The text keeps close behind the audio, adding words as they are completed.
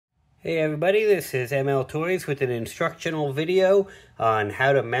Hey everybody, this is MLToys with an instructional video on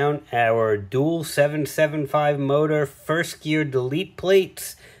how to mount our dual 775 motor first gear delete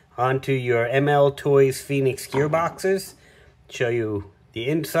plates onto your MLToys Phoenix gearboxes. Show you the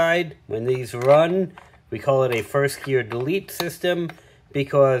inside. When these run, we call it a first gear delete system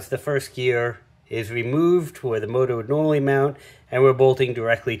because the first gear is removed where the motor would normally mount and we're bolting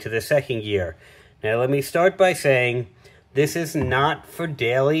directly to the second gear. Now let me start by saying this is not for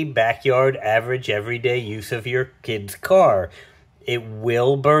daily, backyard, average, everyday use of your kid's car. It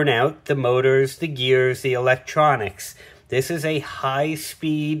will burn out the motors, the gears, the electronics. This is a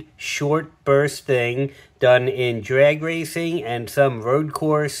high-speed, short burst thing done in drag racing and some road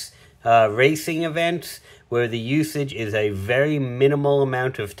course racing events where the usage is a very minimal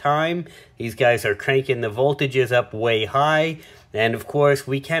amount of time. These guys are cranking the voltages up way high. And of course,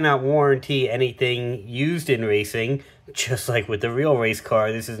 we cannot warranty anything used in racing, just like with the real race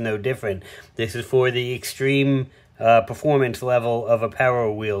car. This is no different. This is for the extreme performance level of a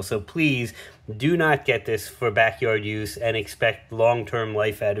Power Wheel. So please do not get this for backyard use and expect long-term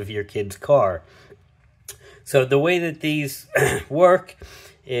life out of your kid's car. So the way that these work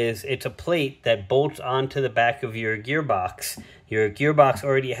is it's a plate that bolts onto the back of your gearbox. Your gearbox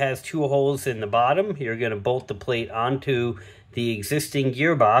already has two holes in the bottom. You're going to bolt the plate onto the existing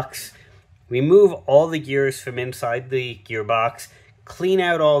gearbox, remove all the gears from inside the gearbox, clean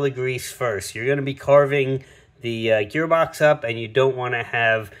out all the grease first. You're going to be carving the gearbox up and you don't want to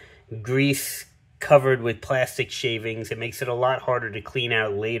have grease covered with plastic shavings. It makes it a lot harder to clean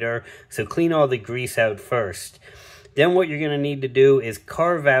out later, so clean all the grease out first. Then what you're going to need to do is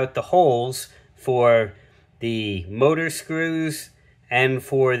carve out the holes for the motor screws and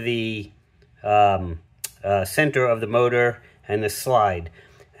for the center of the motor and the slide.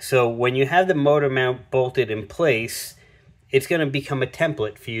 So when you have the motor mount bolted in place, it's going to become a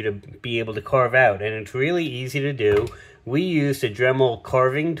template for you to be able to carve out, and it's really easy to do. We used a Dremel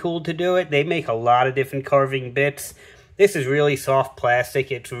carving tool to do it. They make a lot of different carving bits. This is really soft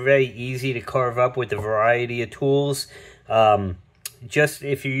plastic. It's very easy to carve up with a variety of tools. Just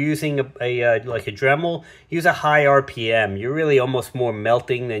if you're using like a Dremel, use a high RPM. You're really almost more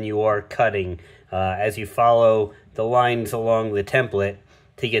melting than you are cutting as you follow the lines along the template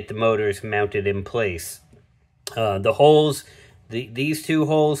to get the motors mounted in place. The holes, these two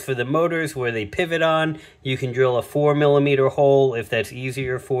holes for the motors where they pivot on, you can drill a 4mm hole if that's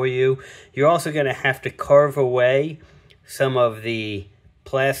easier for you. You're also going to have to carve away some of the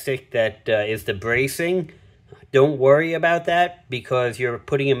plastic that is the bracing. Don't worry about that because you're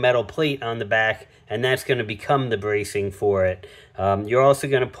putting a metal plate on the back and that's going to become the bracing for it. You're also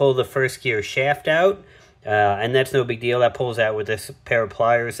going to pull the first gear shaft out and that's no big deal. That pulls out with this pair of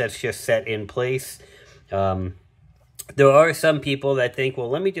pliers that's just set in place. There are some people that think, well,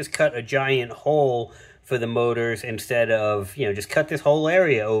 let me just cut a giant hole for the motors instead of, just cut this whole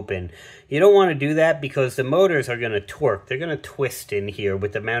area open. You don't want to do that because the motors are going to torque. They're going to twist in here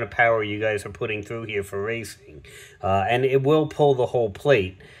with the amount of power you guys are putting through here for racing. And it will pull the whole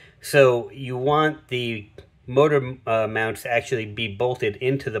plate. So you want the motor mounts to actually be bolted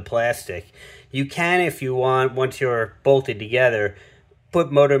into the plastic. You can, if you want, once you're bolted together,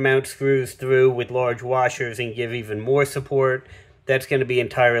 put motor mount screws through with large washers and give even more support. That's going to be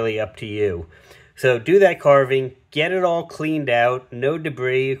entirely up to you. So do that carving, get it all cleaned out, no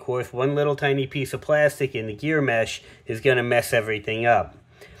debris. Of course, one little tiny piece of plastic in the gear mesh is going to mess everything up.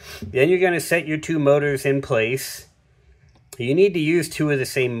 Then you're going to set your two motors in place. You need to use two of the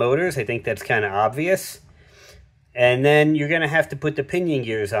same motors. I think that's kind of obvious. And then you're going to have to put the pinion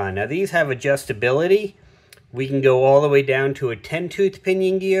gears on. Now these have adjustability. We can go all the way down to a 10-tooth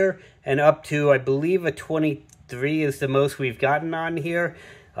pinion gear and up to, I believe, a 23 is the most we've gotten on here.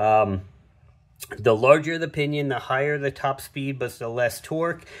 The larger the pinion, the higher the top speed, but the less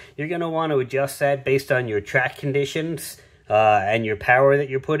torque. You're going to want to adjust that based on your track conditions and your power that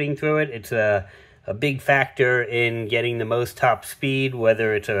you're putting through it. It's a big factor in getting the most top speed,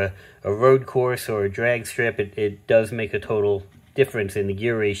 whether it's a road course or a drag strip. It does make a total difference in the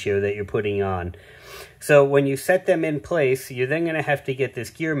gear ratio that you're putting on. So when you set them in place, you're then going to have to get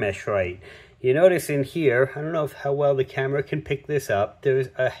this gear mesh right. You notice in here, I don't know how well the camera can pick this up, there's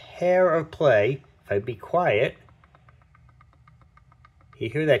a hair of play. If I be quiet, you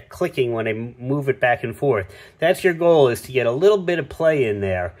hear that clicking when I move it back and forth. That's your goal, is to get a little bit of play in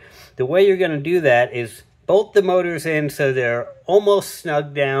there. The way you're going to do that is bolt the motors in so they're almost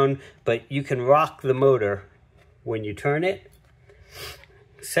snug down, but you can rock the motor when you turn it.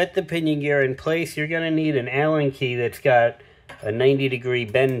 Set the pinion gear in place. You're going to need an Allen key that's got a 90-degree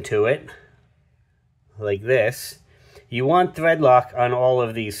bend to it, like this. you want thread lock on all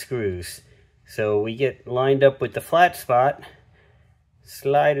of these screws. So we get lined up with the flat spot,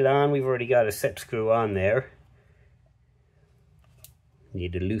 slide it on. We've already got a set screw on there.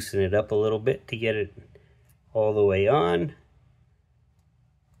 Need to loosen it up a little bit to get it all the way on.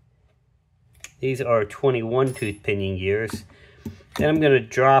 These are 21 tooth pinion gears. Then I'm going to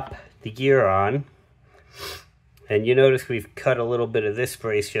drop the gear on. And you notice we've cut a little bit of this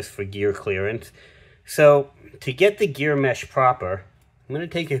brace just for gear clearance. So to get the gear mesh proper, I'm going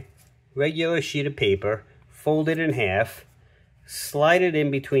to take a regular sheet of paper, fold it in half, slide it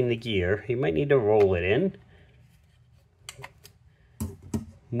in between the gear. You might need to roll it in.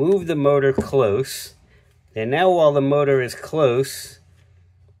 Move the motor close. And now while the motor is close,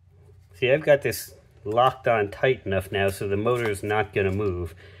 see, I've got this locked on tight enough now so the motor is not going to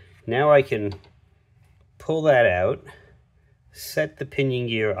move. Now I can pull that out, set the pinion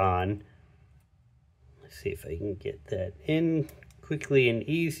gear on. Let's see if I can get that in quickly and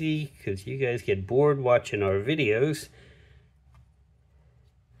easy, because you guys get bored watching our videos.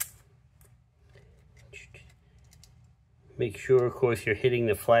 Make sure, of course, you're hitting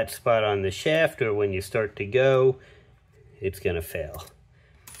the flat spot on the shaft, or when you start to go, it's going to fail.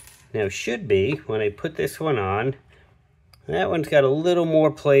 Now, should be, when I put this one on, that one's got a little more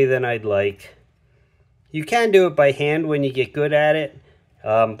play than I'd like. You can do it by hand when you get good at it,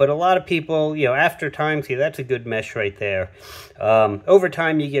 but a lot of people, you know, after time, see, that's a good mesh right there. Over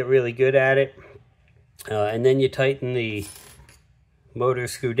time, you get really good at it, and then you tighten the motor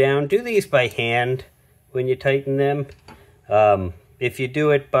screw down. Do these by hand when you tighten them. If you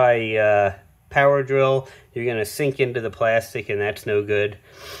do it by power drill, you're going to sink into the plastic, and that's no good.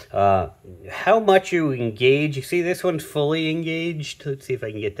 How much you engage, you see this one's fully engaged. Let's see if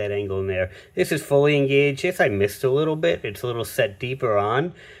I can get that angle in there. This is fully engaged. If I missed a little bit, it's a little set deeper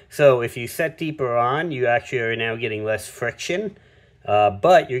on. So if you set deeper on, you actually are now getting less friction,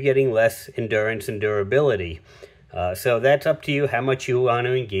 but you're getting less endurance and durability. So that's up to you how much you want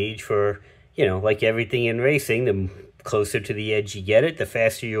to engage for, you know, like everything in racing, the closer to the edge you get it, the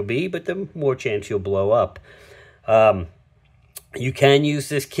faster you'll be, but the more chance you'll blow up. You can use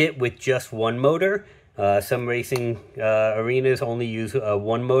this kit with just one motor. Some racing arenas only use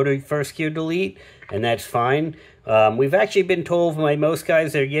one motor first gear delete, and that's fine. We've actually been told by most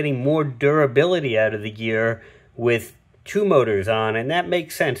guys they're getting more durability out of the gear with two motors on, and that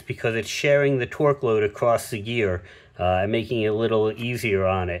makes sense because it's sharing the torque load across the gear and making it a little easier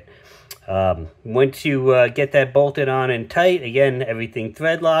on it. Once you get that bolted on and tight, again, everything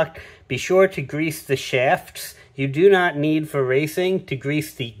thread locked, be sure to grease the shafts. You do not need for racing to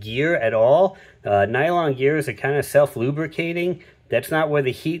grease the gear at all. Nylon gears are kind of self-lubricating. That's not where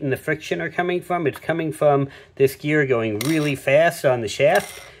the heat and the friction are coming from. It's coming from this gear going really fast on the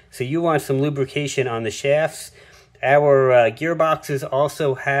shaft. So you want some lubrication on the shafts. Our gearboxes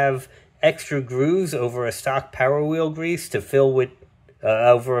also have extra grooves over a stock Power Wheel grease to fill with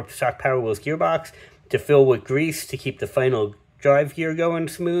over a stock Power Wheels gearbox to fill with grease to keep the final drive gear going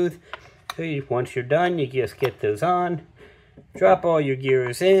smooth. So once you're done, you just get those on, drop all your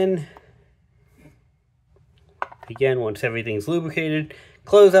gears in. Again, once everything's lubricated,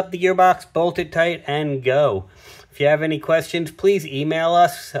 close up the gearbox, bolt it tight, and go. If you have any questions, please email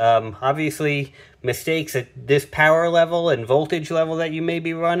us. Obviously, mistakes at this power level and voltage level that you may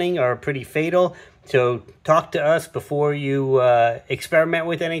be running are pretty fatal. So talk to us before you experiment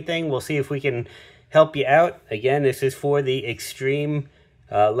with anything. We'll see if we can help you out. Again, this is for the extreme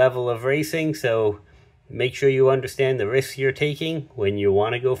level of racing, so make sure you understand the risks you're taking when you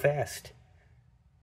want to go fast.